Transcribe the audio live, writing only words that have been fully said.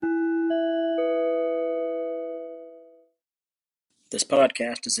This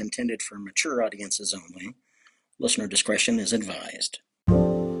podcast is intended for mature audiences only. Listener discretion is advised.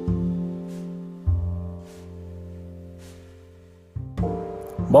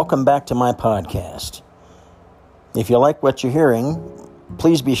 Welcome back to my podcast. If you like what you're hearing,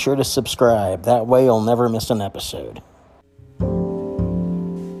 please be sure to subscribe. That way you'll never miss an episode.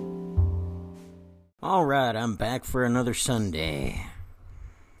 All right, I'm back for another Sunday.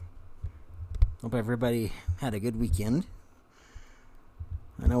 Hope everybody had a good weekend.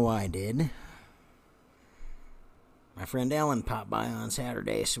 I know I did. My friend Alan popped by on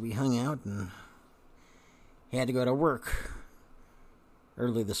Saturday, so we hung out, and he had to go to work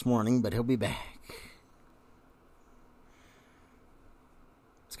early this morning, but he'll be back.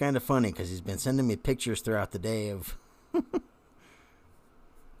 It's kind of funny because he's been sending me pictures throughout the day of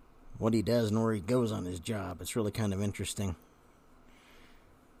what he does and where he goes on his job. It's really kind of interesting.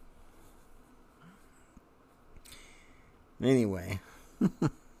 Anyway,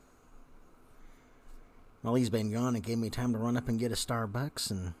 while he's been gone, it gave me time to run up and get a Starbucks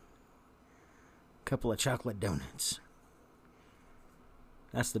and a couple of chocolate donuts.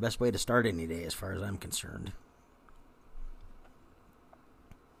 That's the best way to start any day as far as I'm concerned.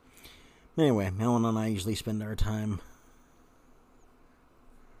 Anyway, Ellen and I usually spend our time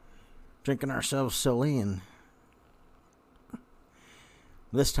drinking ourselves silly, and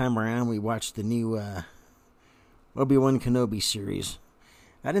this time around we watched the new Obi-Wan Kenobi series.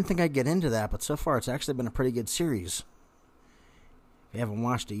 I didn't think I'd get into that, but so far it's actually been a pretty good series. If you haven't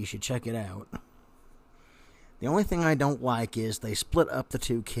watched it, you should check it out. The only thing I don't like is they split up the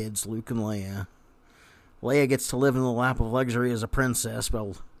two kids, Luke and Leia. Leia gets to live in the lap of luxury as a princess,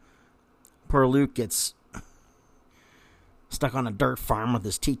 while poor Luke gets stuck on a dirt farm with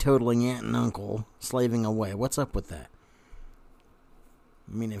his teetotaling aunt and uncle, slaving away. What's up with that?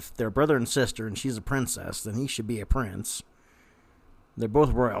 I mean, if they're brother and sister and she's a princess, then he should be a prince. They're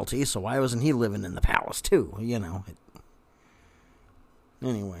both royalty, so why wasn't he living in the palace too? You know.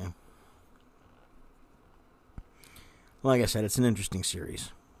 Anyway. Like I said, it's an interesting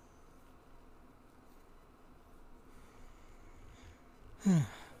series. And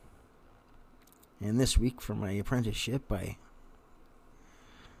this week for my apprenticeship, I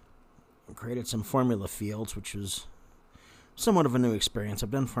created some formula fields, which was somewhat of a new experience.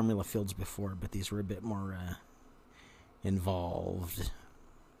 I've done formula fields before, but these were a bit more involved.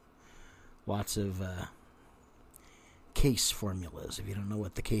 Lots of case formulas. If you don't know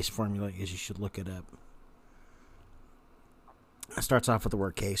what the case formula is, you should look it up. It starts off with the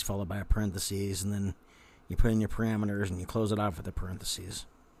word case, followed by a parentheses, and then you put in your parameters, and you close it off with the parentheses.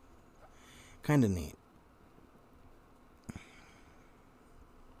 Kind of neat.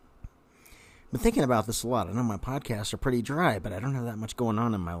 Been thinking about this a lot. I know my podcasts are pretty dry, but I don't have that much going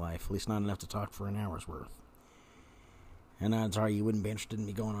on in my life, at least not enough to talk for an hour's worth. And odds are you wouldn't be interested in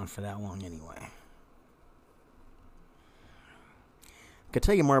me going on for that long anyway. I could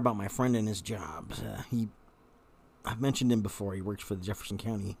tell you more about my friend and his jobs. I've mentioned him before. He works for the Jefferson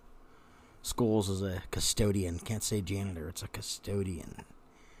County Schools as a custodian. Can't say janitor, it's a custodian.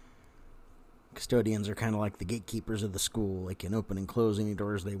 Custodians are kind of like the gatekeepers of the school. They can open and close any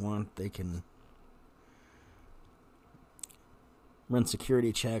doors they want. They can run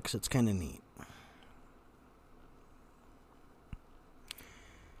security checks. It's kind of neat.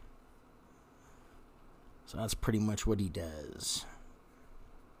 So that's pretty much what he does.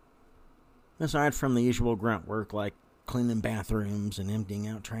 Aside from the usual grunt work like cleaning bathrooms and emptying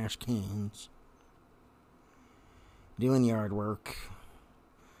out trash cans, doing yard work,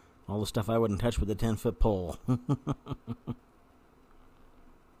 all the stuff I wouldn't touch with a 10-foot pole.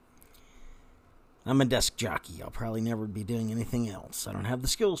 I'm a desk jockey. I'll probably never be doing anything else. I don't have the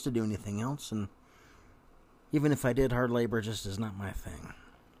skills to do anything else, and even if I did, hard labor just is not my thing.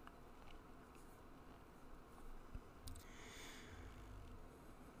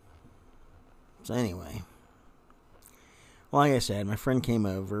 So anyway, like I said, my friend came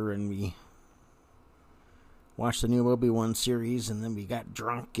over and we watched the new Obi-Wan series, and then we got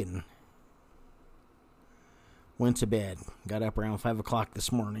drunk and went to bed. Got up around 5 o'clock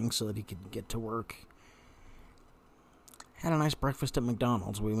this morning so that he could get to work. Had a nice breakfast at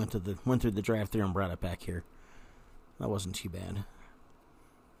McDonald's. We went through the drive-thru and brought it back here. That wasn't too bad.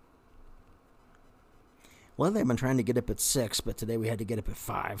 Well, they've been trying to get up at 6, but today we had to get up at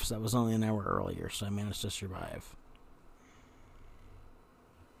 5, so that was only an hour earlier, so I managed to survive.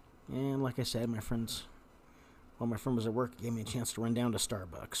 And like I said, while my friend was at work, it gave me a chance to run down to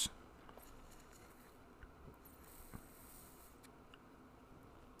Starbucks.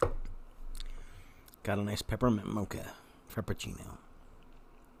 Got a nice peppermint mocha frappuccino.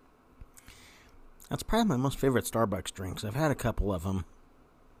 That's probably my most favorite Starbucks drinks. I've had a couple of them.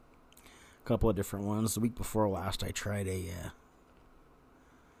 A couple of different ones. The week before last, I tried a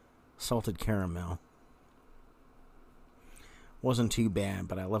salted caramel. Wasn't too bad,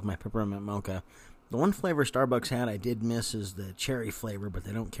 but I love my peppermint mocha. The one flavor Starbucks had I did miss is the cherry flavor, but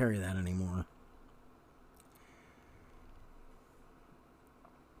they don't carry that anymore.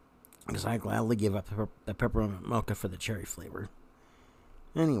 Because I gladly give up the peppermint mocha for the cherry flavor.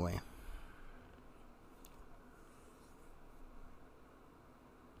 Anyway.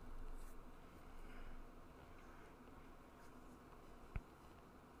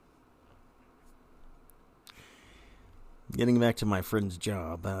 Getting back to my friend's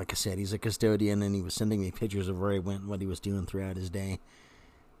job, like I said, he's a custodian, and he was sending me pictures of where he went and what he was doing throughout his day.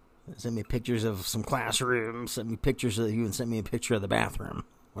 Sent me pictures of some classrooms, he even sent me a picture of the bathroom,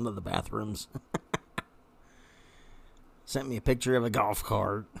 one of the bathrooms. Sent me a picture of a golf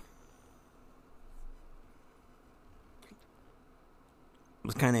cart. It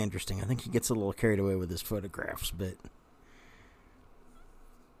was kind of interesting. I think he gets a little carried away with his photographs, but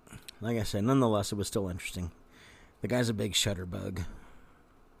like I said, nonetheless, it was still interesting. The guy's a big shutterbug.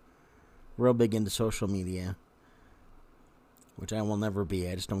 Real big into social media, which I will never be.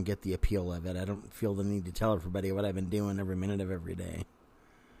 I just don't get the appeal of it. I don't feel the need to tell everybody what I've been doing every minute of every day.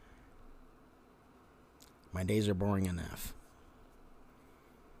 My days are boring enough.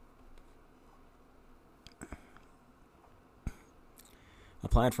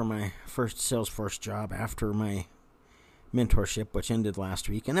 Applied for my first Salesforce job after my mentorship, which ended last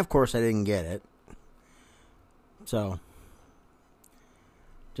week, and of course I didn't get it. So,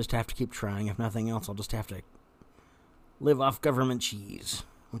 just have to keep trying. If nothing else, I'll just have to live off government cheese,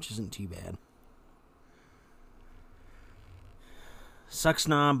 which isn't too bad. Sucks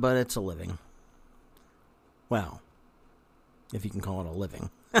knob, but it's a living. Well, if you can call it a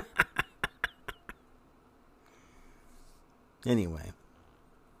living. Anyway.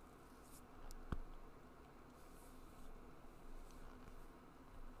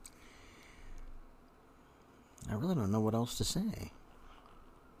 I really don't know what else to say.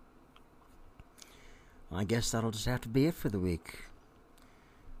 I guess that'll just have to be it for the week.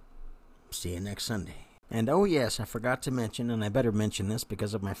 See you next Sunday. And oh yes, I forgot to mention, and I better mention this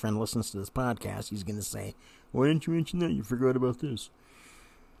because if my friend listens to this podcast, he's going to say, why didn't you mention that? You forgot about this.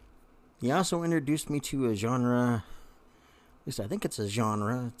 He also introduced me to a genre, at least I think it's a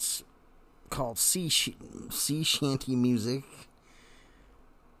genre. It's called sea shanty music.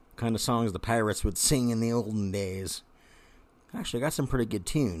 Kind of songs the pirates would sing in the olden days. Actually, got some pretty good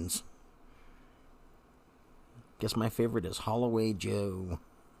tunes. Guess my favorite is Holloway Joe.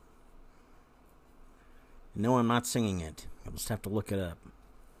 No, I'm not singing it. I'll just have to look it up.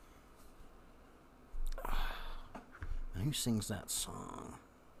 Now, who sings that song?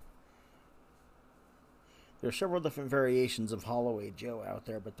 There are several different variations of Holloway Joe out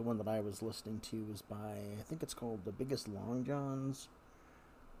there, but the one that I was listening to was by, I think it's called The Biggest Long Johns.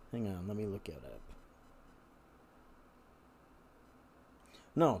 Hang on, let me look it up.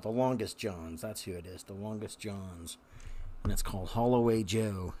 No, The Longest Johns. That's who it is. The Longest Johns. And it's called Holloway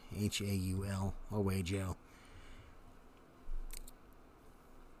Joe. H-A-U-L-O-A Joe.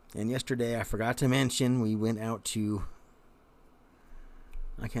 And yesterday, I forgot to mention, we went out to,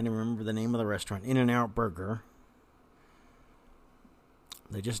 I can't even remember the name of the restaurant, In-N-Out Burger.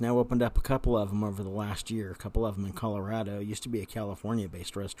 They just now opened up a couple of them over the last year. A couple of them in Colorado. It used to be a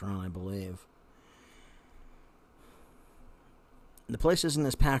California-based restaurant, I believe. The place isn't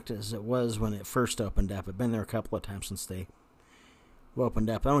as packed as it was when it first opened up. I've been there a couple of times since they opened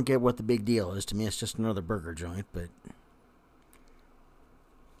up. I don't get what the big deal is. To me, it's just another burger joint, but...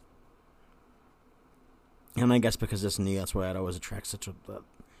 And I guess because it's new, that's why it always attracted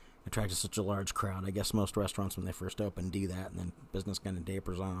such a large crowd. I guess most restaurants, when they first open, do that, and then business kind of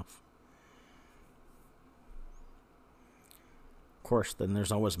tapers off. Of course, then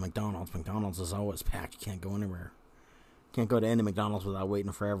there's always McDonald's. McDonald's is always packed. You can't go anywhere. Can't go to any McDonald's without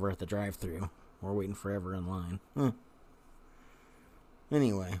waiting forever at the drive-thru, or waiting forever in line.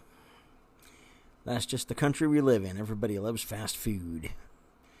 Anyway, that's just the country we live in. Everybody loves fast food.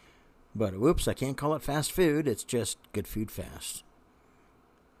 But, whoops, I can't call it fast food. It's just good food fast.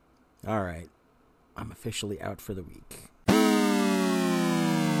 Alright, I'm officially out for the week.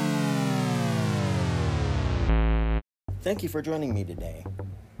 Thank you for joining me today.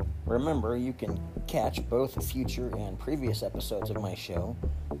 Remember, you can catch both future and previous episodes of my show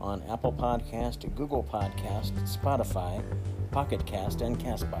on Apple Podcast, Google Podcast, Spotify, Pocket Cast, and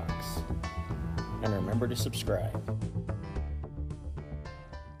CastBox. And remember to subscribe.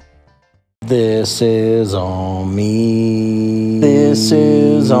 This is on me. This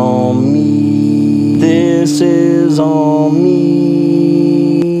is on me. This is all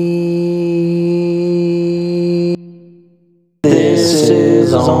me. This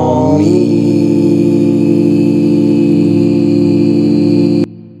is all me.